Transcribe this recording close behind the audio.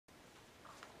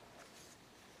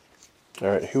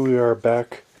Alright, here we are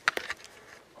back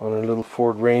on our little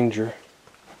Ford Ranger.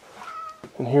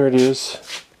 And here it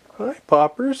is. Hi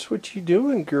Poppers, what you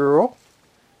doing, girl?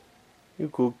 You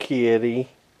cool kitty.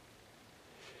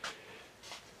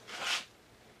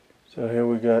 So here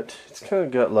we got, it's kind of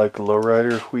got like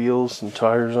lowrider wheels and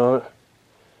tires on it.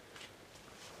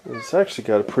 It's actually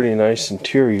got a pretty nice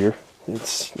interior.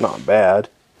 It's not bad.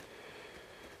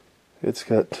 It's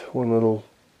got one little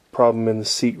problem in the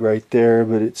seat right there,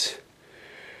 but it's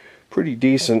pretty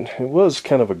decent. It was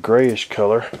kind of a grayish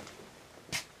color.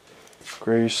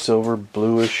 Grayish, silver,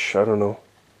 bluish, I don't know.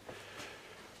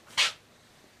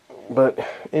 But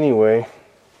anyway,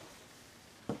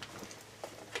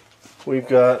 we've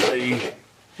got a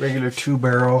regular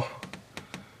 2-barrel,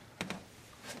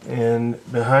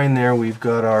 and behind there we've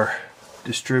got our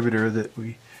distributor that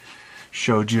we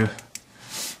showed you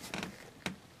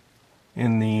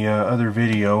in the other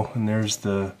video, and there's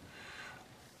that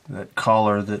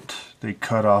collar that they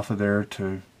cut off of there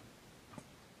to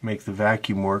make the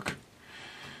vacuum work.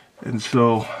 And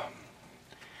so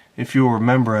if you'll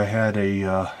remember, I had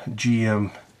a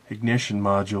GM ignition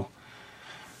module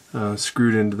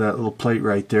screwed into that little plate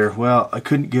right there. Well, I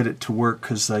couldn't get it to work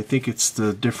because I think it's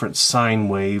the different sine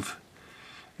wave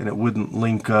and it wouldn't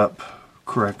link up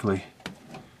correctly.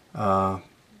 It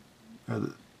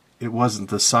wasn't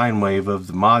the sine wave of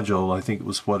the module, I think it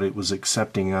was what it was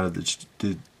accepting out of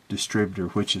the distributor,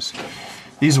 which is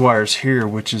these wires here,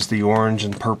 which is the orange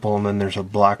and purple, and then there's a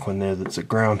black one there that's a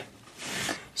ground.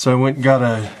 So I went and got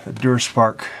a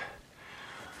DURASPARK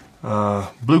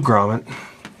blue grommet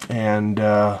and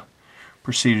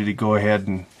proceeded to go ahead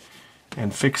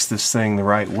and fix this thing the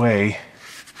right way.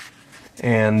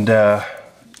 And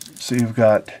so you've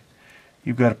got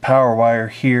a power wire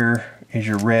here is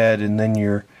your red, and then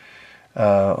your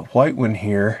white one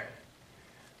here.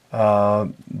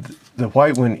 The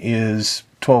white one is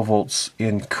 12 volts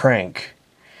in crank,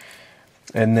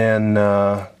 and then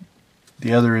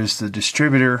the other is the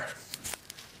distributor,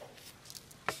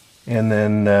 and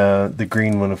then the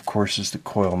green one, of course, is the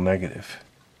coil negative.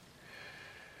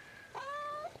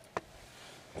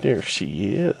 There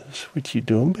she is. What you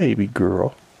doing, baby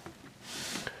girl?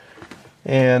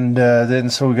 And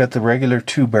then so we got the regular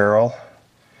 2-barrel,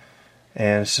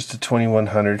 and it's just a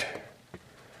 2100.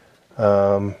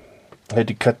 I had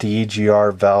to cut the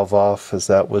EGR valve off as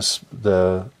that was,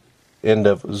 the end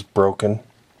of it was broken.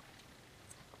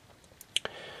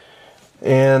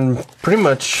 And pretty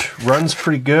much runs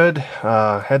pretty good.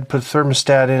 Had to put a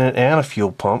thermostat in it and a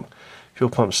fuel pump. Fuel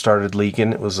pump started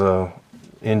leaking. It was a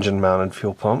engine mounted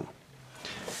fuel pump.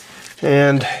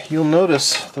 And you'll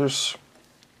notice there's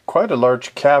quite a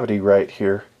large cavity right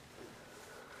here.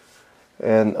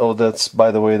 And oh, that's,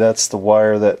 by the way, that's the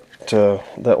wire that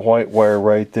white wire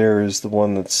right there is the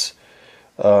one that's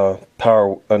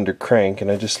power under crank, and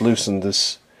I just loosened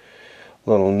this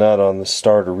little nut on the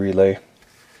starter relay.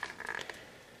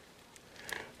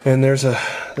 And there's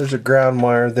a ground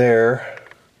wire there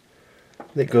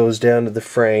that goes down to the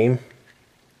frame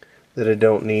that I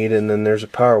don't need, and then there's a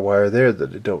power wire there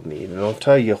that I don't need, and I'll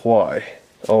tell you why.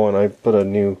 Oh, and I put a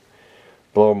new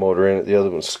blower motor in it, the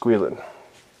other one's squealing.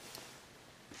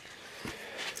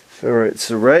 Alright,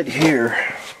 so right here,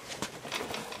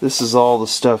 this is all the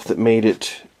stuff that made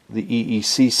it the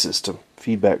EEC system,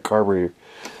 feedback carburetor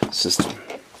system.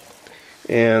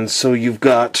 And so you've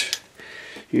got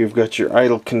your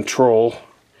idle control,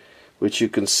 which you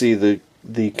can see the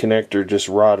connector just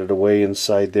rotted away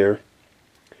inside there.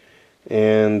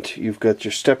 And you've got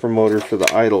your stepper motor for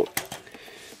the idle.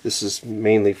 This is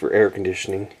mainly for air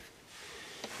conditioning.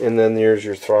 And then there's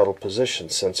your throttle position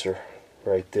sensor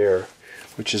right there,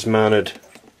 which is mounted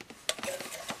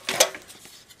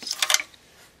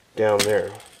down there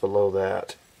below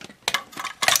that.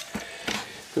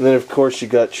 And then of course you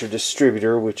got your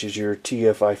distributor, which is your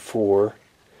TFI4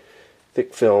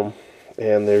 thick film,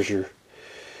 and there's your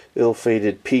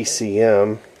ill-fated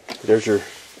PCM. Here's your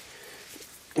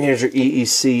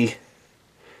EEC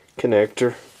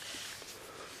connector,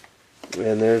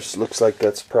 and there's, looks like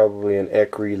that's probably an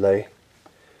EC relay,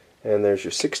 and there's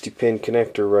your 60-pin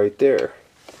connector right there.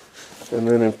 And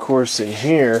then of course in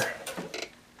here,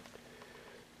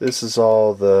 this is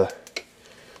all the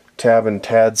tab and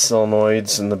tad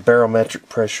solenoids and the barometric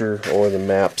pressure, or the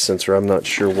map sensor, I'm not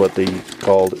sure what they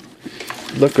called it.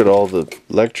 Look at all the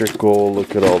electrical,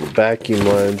 look at all the vacuum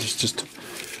lines. It's just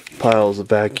piles of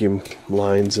vacuum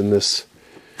lines in this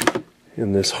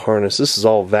harness. This is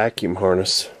all vacuum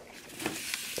harness.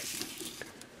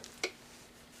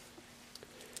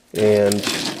 And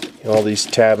all these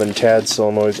tab and tad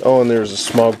solenoids. Oh, and there's a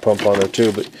smog pump on there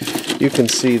too, but you can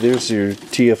see there's your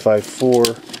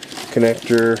TFI4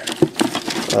 connector.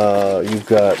 You've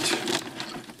got,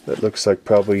 that looks like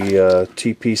probably a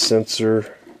TP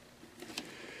sensor.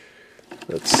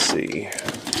 Let's see.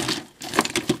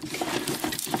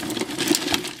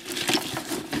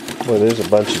 Well, there's a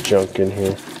bunch of junk in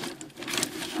here.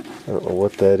 I don't know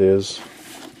what that is.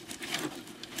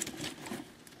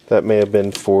 That may have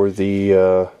been for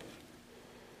the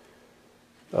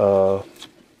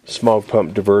smog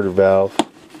pump diverter valve.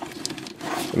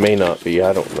 It may not be.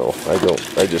 I don't know.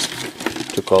 I just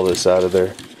took all this out of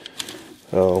there.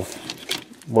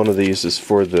 One of these is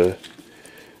for the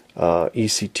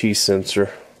ECT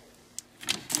sensor.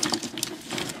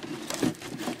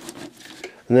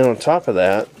 And then on top of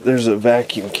that, there's a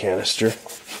vacuum canister.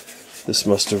 This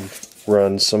must have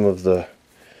run some of the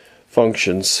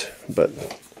functions, but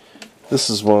this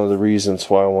is one of the reasons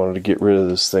why I wanted to get rid of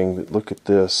this thing. But look at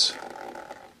this.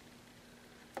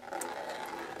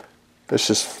 That's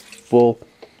just full.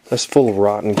 That's full of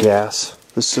rotten gas.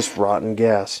 This is just rotten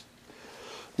gas.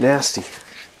 Nasty.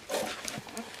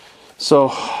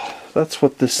 So that's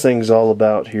what this thing's all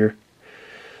about here.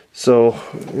 So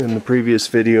in the previous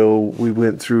video we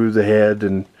went through the head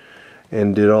and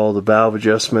did all the valve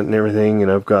adjustment and everything, and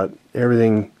I've got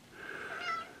everything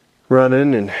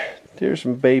running. And there's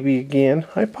my baby again.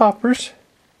 Hi, Poppers.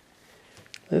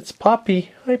 That's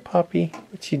Poppy. Hi, Poppy.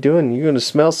 What you doing? You're gonna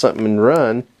smell something and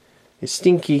run. It's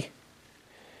stinky.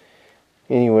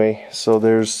 Anyway, so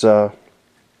there's all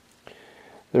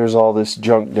this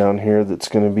junk down here that's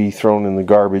going to be thrown in the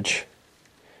garbage.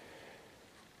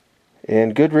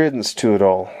 And good riddance to it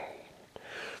all.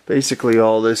 Basically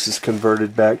all this is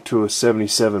converted back to a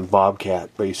 77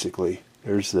 Bobcat, basically.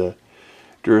 There's the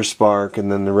DURASPARK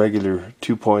and then the regular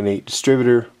 2.8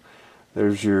 distributor.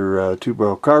 There's your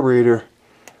 2-barrel carburetor.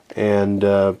 And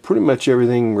pretty much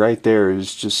everything right there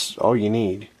is just all you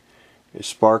need. Is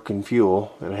spark and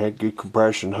fuel, and it had good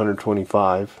compression,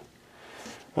 125.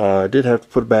 I did have to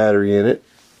put a battery in it,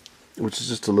 which is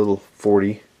just a little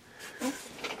 40.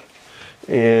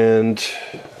 And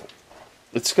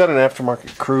it's got an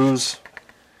aftermarket cruise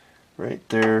right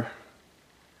there.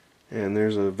 And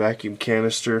there's a vacuum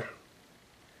canister.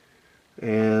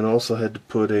 And also had to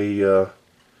put a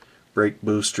brake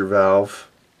booster valve.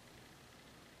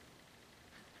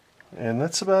 And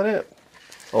that's about it.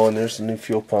 Oh, and there's the new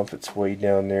fuel pump. It's way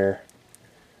down there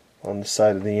on the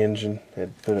side of the engine. I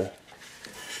had to put a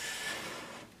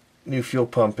new fuel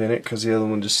pump in it because the other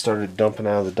one just started dumping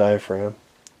out of the diaphragm.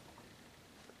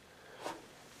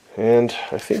 And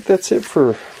I think that's it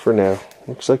for now.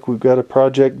 Looks like we've got a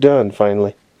project done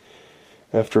finally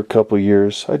after a couple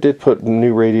years. I did put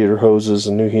new radiator hoses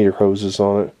and new heater hoses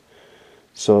on it,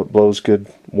 so it blows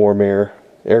good warm air.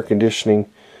 Air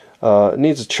conditioning. It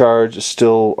needs a charge. It's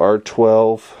still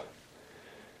R12,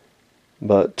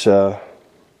 but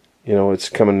you know, it's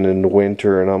coming in the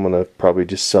winter, and I'm gonna probably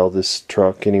just sell this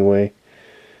truck anyway,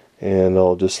 and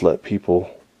I'll just let people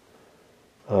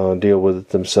deal with it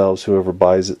themselves. Whoever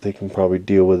buys it, they can probably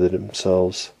deal with it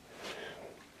themselves.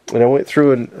 And I went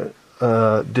through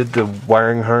and did the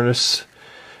wiring harness.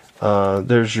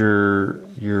 There's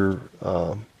your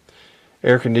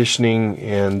air conditioning,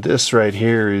 and this right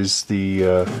here is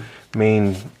the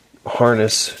main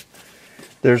harness.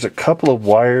 There's a couple of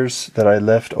wires that I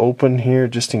left open here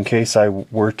just in case I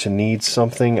were to need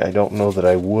something. I don't know that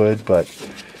I would, but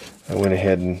I went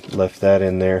ahead and left that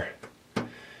in there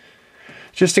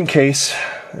just in case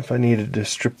if I needed to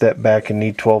strip that back and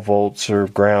need 12 volts or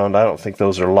ground. I don't think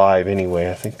those are live anyway.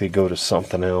 I think they go to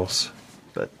something else.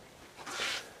 But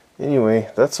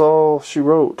anyway, that's all she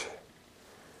wrote.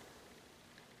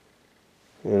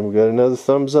 And we got another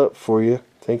thumbs up for you.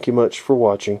 Thank you much for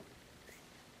watching.